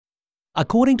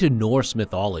According to Norse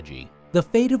mythology, the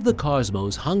fate of the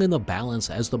cosmos hung in the balance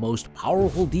as the most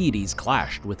powerful deities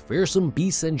clashed with fearsome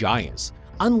beasts and giants,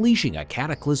 unleashing a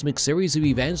cataclysmic series of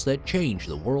events that changed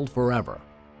the world forever.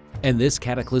 And this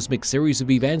cataclysmic series of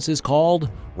events is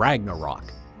called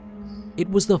Ragnarok. It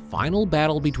was the final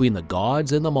battle between the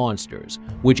gods and the monsters,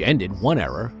 which ended one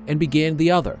era and began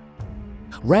the other.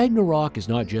 Ragnarok is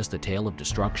not just a tale of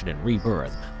destruction and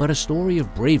rebirth, but a story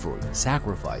of bravery,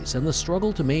 sacrifice, and the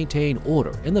struggle to maintain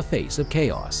order in the face of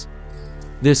chaos.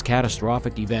 This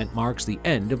catastrophic event marks the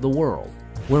end of the world,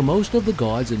 where most of the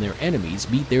gods and their enemies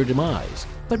meet their demise,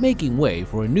 but making way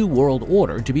for a new world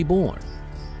order to be born.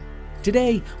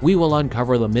 Today, we will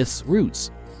uncover the myth's roots,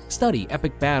 study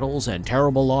epic battles and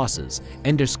terrible losses,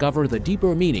 and discover the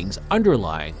deeper meanings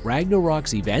underlying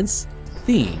Ragnarok's events,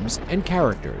 themes, and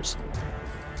characters.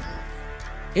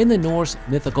 In the Norse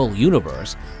mythical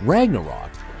universe, Ragnarok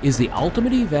is the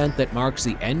ultimate event that marks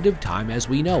the end of time as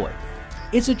we know it.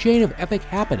 It's a chain of epic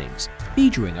happenings,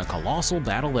 featuring a colossal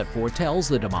battle that foretells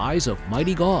the demise of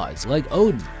mighty gods like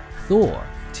Odin, Thor,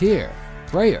 Tyr,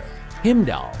 Freyr,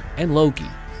 Heimdall, and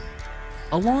Loki.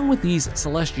 Along with these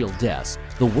celestial deaths,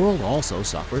 the world also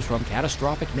suffers from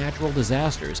catastrophic natural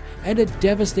disasters and a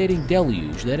devastating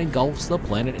deluge that engulfs the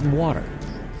planet in water.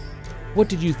 What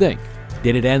did you think?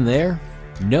 Did it end there?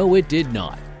 No, it did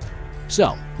not.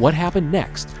 So, what happened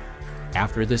next?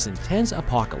 After this intense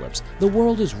apocalypse, the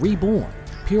world is reborn,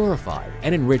 purified,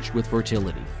 and enriched with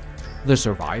fertility. The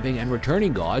surviving and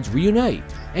returning gods reunite,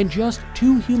 and just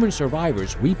 2 human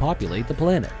survivors repopulate the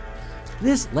planet.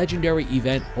 This legendary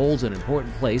event holds an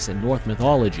important place in Norse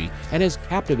mythology and has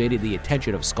captivated the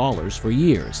attention of scholars for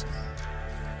years.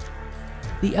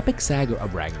 The epic saga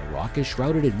of Ragnarok is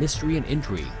shrouded in mystery and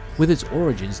intrigue, with its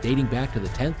origins dating back to the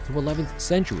 10th to 11th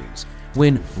centuries,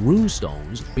 when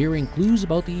runestones bearing clues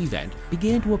about the event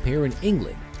began to appear in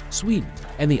England, Sweden,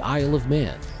 and the Isle of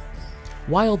Man.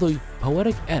 While the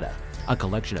Poetic Edda, a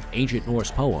collection of ancient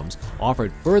Norse poems,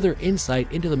 offered further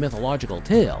insight into the mythological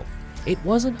tale, it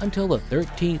wasn't until the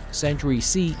 13th century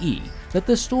CE that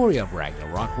the story of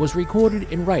Ragnarok was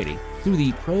recorded in writing through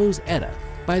the Prose Edda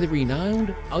by the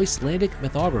renowned Icelandic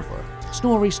mythographer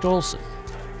Snorri Sturluson.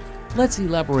 Let's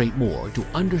elaborate more to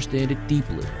understand it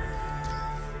deeply.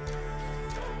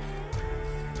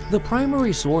 The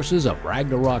primary sources of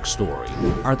Ragnarok's story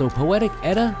are the Poetic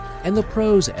Edda and the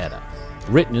Prose Edda,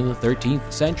 written in the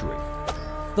 13th century.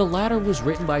 The latter was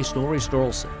written by Snorri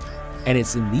Sturluson, and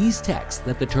it's in these texts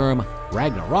that the term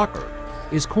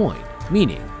Ragnarokr is coined,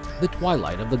 meaning the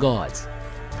twilight of the gods.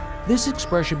 This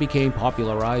expression became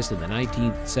popularized in the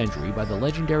 19th century by the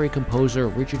legendary composer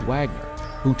Richard Wagner,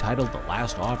 who titled the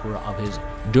last opera of his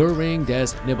Der Ring des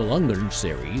Nibelungen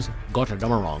series,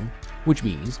 Götterdämmerung, which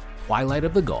means Twilight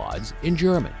of the Gods in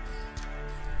German.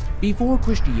 Before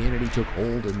Christianity took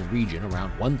hold in the region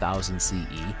around 1000 CE,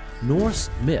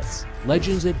 Norse myths,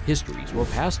 legends, and histories were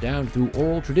passed down through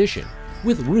oral tradition,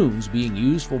 with runes being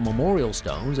used for memorial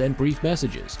stones and brief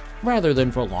messages, rather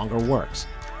than for longer works.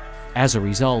 As a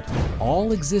result,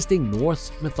 all existing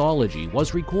Norse mythology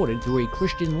was recorded through a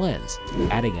Christian lens,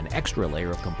 adding an extra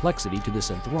layer of complexity to this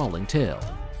enthralling tale.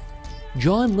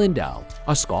 John Lindow,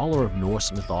 a scholar of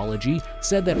Norse mythology,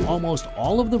 said that almost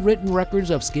all of the written records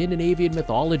of Scandinavian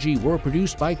mythology were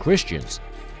produced by Christians.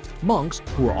 Monks,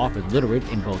 who were often literate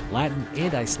in both Latin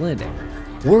and Icelandic,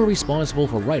 were responsible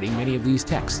for writing many of these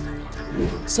texts.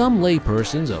 Some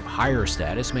laypersons of higher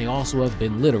status may also have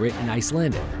been literate in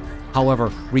Icelandic.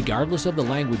 However, regardless of the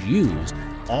language used,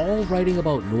 all writing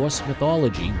about Norse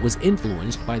mythology was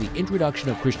influenced by the introduction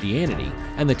of Christianity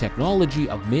and the technology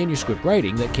of manuscript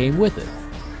writing that came with it.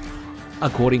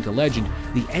 According to legend,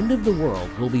 the end of the world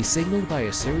will be signaled by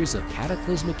a series of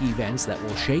cataclysmic events that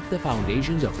will shake the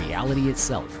foundations of reality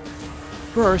itself.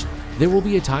 First, there will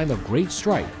be a time of great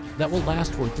strife that will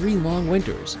last for 3 long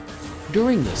winters.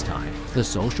 During this time, the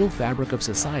social fabric of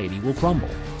society will crumble.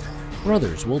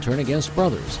 Brothers will turn against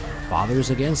brothers,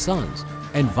 fathers against sons,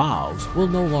 and vows will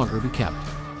no longer be kept.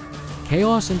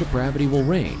 Chaos and depravity will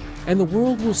reign, and the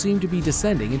world will seem to be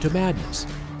descending into madness.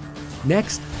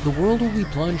 Next, the world will be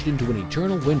plunged into an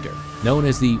eternal winter, known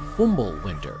as the Fumbel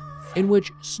Winter, in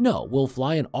which snow will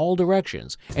fly in all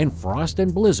directions, and frost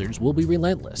and blizzards will be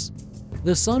relentless.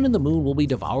 The sun and the moon will be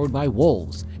devoured by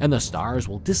wolves, and the stars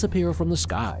will disappear from the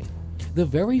sky. The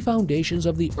very foundations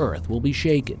of the earth will be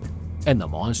shaken, and the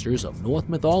monsters of Norse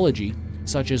mythology,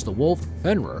 such as the wolf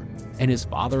Fenrir and his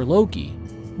father Loki,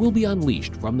 will be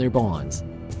unleashed from their bonds.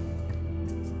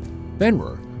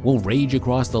 Fenrir will rage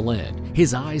across the land,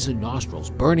 his eyes and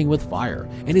nostrils burning with fire,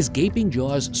 and his gaping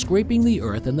jaws scraping the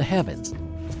earth and the heavens.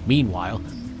 Meanwhile,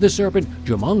 the serpent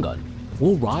Jörmungand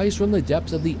will rise from the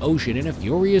depths of the ocean in a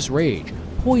furious rage,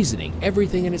 poisoning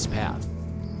everything in its path.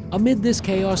 Amid this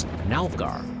chaos,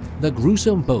 Nalfgaard, the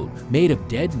gruesome boat made of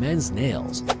dead men's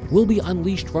nails, will be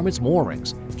unleashed from its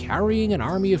moorings, carrying an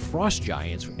army of frost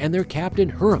giants and their captain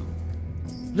Hurm.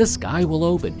 The sky will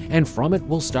open, and from it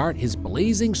will start his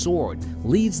blazing sword,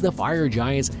 leads the fire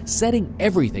giants, setting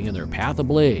everything in their path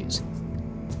ablaze.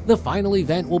 The final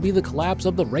event will be the collapse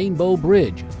of the Rainbow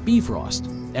Bridge, Bifrost,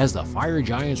 as the fire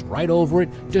giants ride over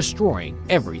it, destroying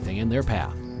everything in their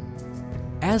path.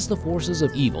 As the forces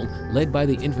of evil, led by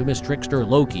the infamous trickster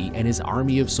Loki and his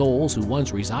army of souls who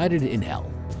once resided in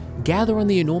Hel, gather on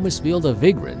the enormous field of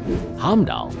Vigrid,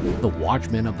 Heimdall, the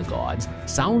watchman of the gods,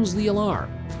 sounds the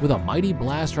alarm with a mighty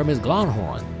blast from his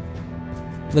Glanhorn.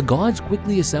 The gods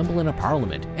quickly assemble in a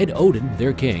parliament, and Odin,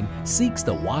 their king, seeks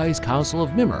the wise counsel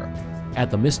of Mimir at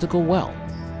the mystical well.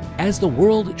 As the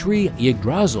world tree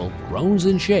Yggdrasil groans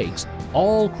and shakes,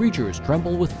 all creatures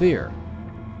tremble with fear.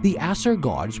 The Aesir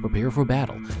gods prepare for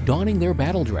battle, donning their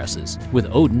battle dresses, with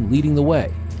Odin leading the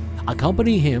way.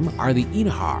 Accompanying him are the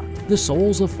Einhar, the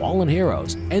souls of fallen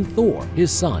heroes, and Thor,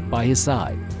 his son, by his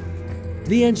side.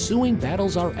 The ensuing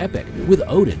battles are epic, with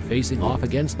Odin facing off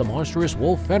against the monstrous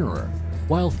wolf Fenrir,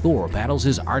 while Thor battles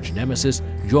his arch-nemesis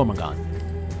Jormungand.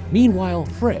 Meanwhile,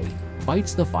 Frey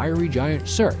fights the fiery giant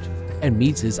Surt and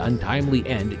meets his untimely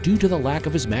end due to the lack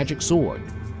of his magic sword.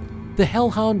 The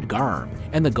hellhound Garm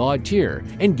and the god Tyr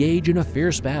engage in a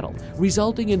fierce battle,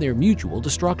 resulting in their mutual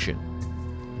destruction.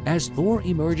 As Thor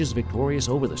emerges victorious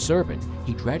over the serpent,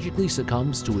 he tragically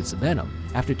succumbs to its venom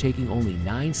after taking only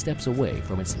 9 steps away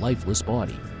from its lifeless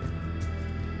body.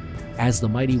 As the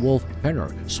mighty wolf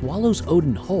Fenrir swallows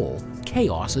Odin whole,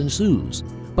 chaos ensues.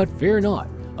 But fear not,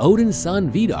 Odin's son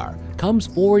Vidar comes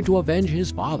forward to avenge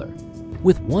his father.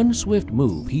 With one swift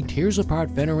move, he tears apart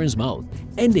Fenrir's mouth,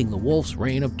 ending the wolf's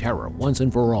reign of terror once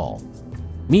and for all.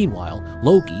 Meanwhile,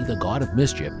 Loki, the god of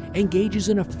mischief, engages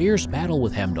in a fierce battle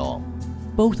with Heimdall.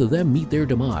 Both of them meet their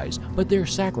demise, but their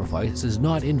sacrifice is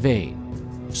not in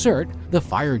vain. Surt, the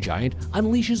fire giant,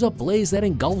 unleashes a blaze that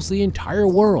engulfs the entire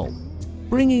world,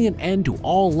 bringing an end to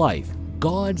all life,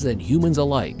 gods and humans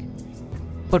alike.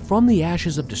 But from the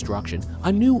ashes of destruction,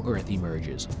 a new earth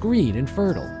emerges, green and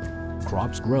fertile.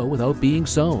 Crops grow without being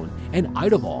sown, and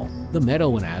Idavall, the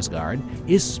meadow in Asgard,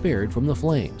 is spared from the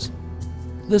flames.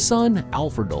 The son,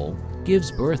 Alfredol,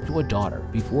 gives birth to a daughter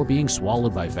before being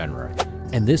swallowed by Fenrir,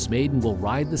 and this maiden will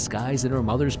ride the skies in her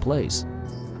mother's place.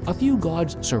 A few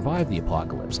gods survive the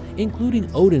apocalypse,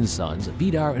 including Odin's sons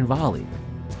Vidar and Vali,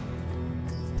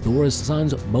 Thor's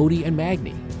sons Modi and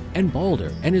Magni, and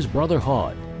Balder and his brother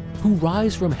Hod, who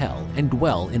rise from Hel and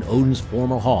dwell in Odin's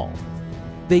former hall.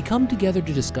 They come together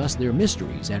to discuss their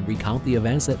mysteries and recount the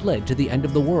events that led to the end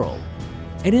of the world.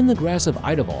 And in the grass of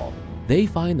Idavall, they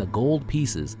find the gold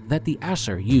pieces that the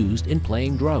Aesir used in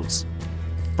playing draughts.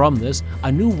 From this,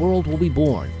 a new world will be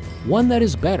born, one that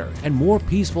is better and more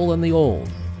peaceful than the old.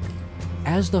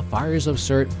 As the fires of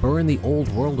Surt burn the old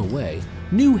world away,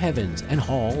 new heavens and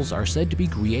halls are said to be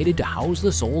created to house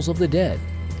the souls of the dead.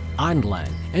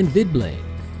 Andland and Vidblain,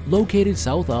 located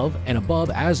south of and above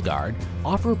Asgard,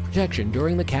 offer protection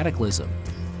during the cataclysm.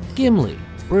 Gimli,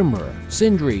 Brimmer,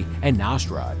 Sindri, and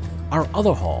Nostrad are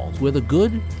other halls where the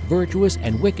good, virtuous,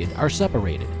 and wicked are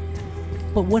separated.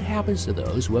 But what happens to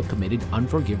those who have committed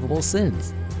unforgivable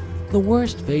sins? The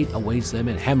worst fate awaits them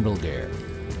in Heimdallr,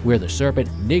 where the serpent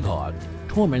Nidhogg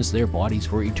torments their bodies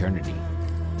for eternity.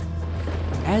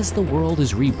 As the world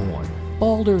is reborn,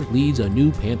 Balder leads a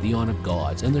new pantheon of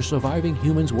gods and the surviving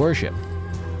humans worship.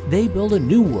 They build a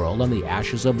new world on the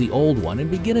ashes of the old one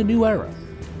and begin a new era.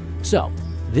 So,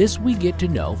 this we get to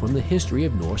know from the history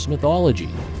of Norse mythology.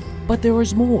 But there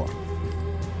is more.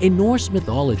 In Norse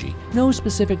mythology, no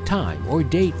specific time or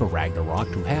date for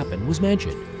Ragnarok to happen was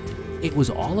mentioned. It was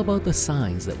all about the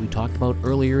signs that we talked about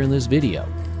earlier in this video.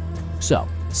 So,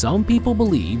 some people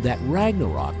believe that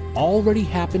Ragnarok already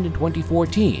happened in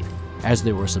 2014, as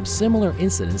there were some similar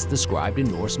incidents described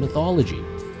in Norse mythology.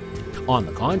 On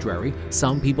the contrary,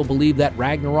 some people believe that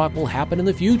Ragnarok will happen in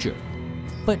the future.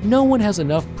 But no one has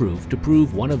enough proof to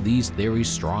prove one of these theories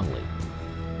strongly.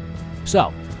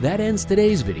 So, that ends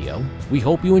today's video. We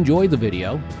hope you enjoyed the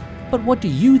video. But what do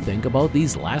you think about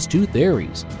these last 2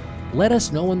 theories? Let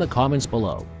us know in the comments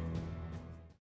below.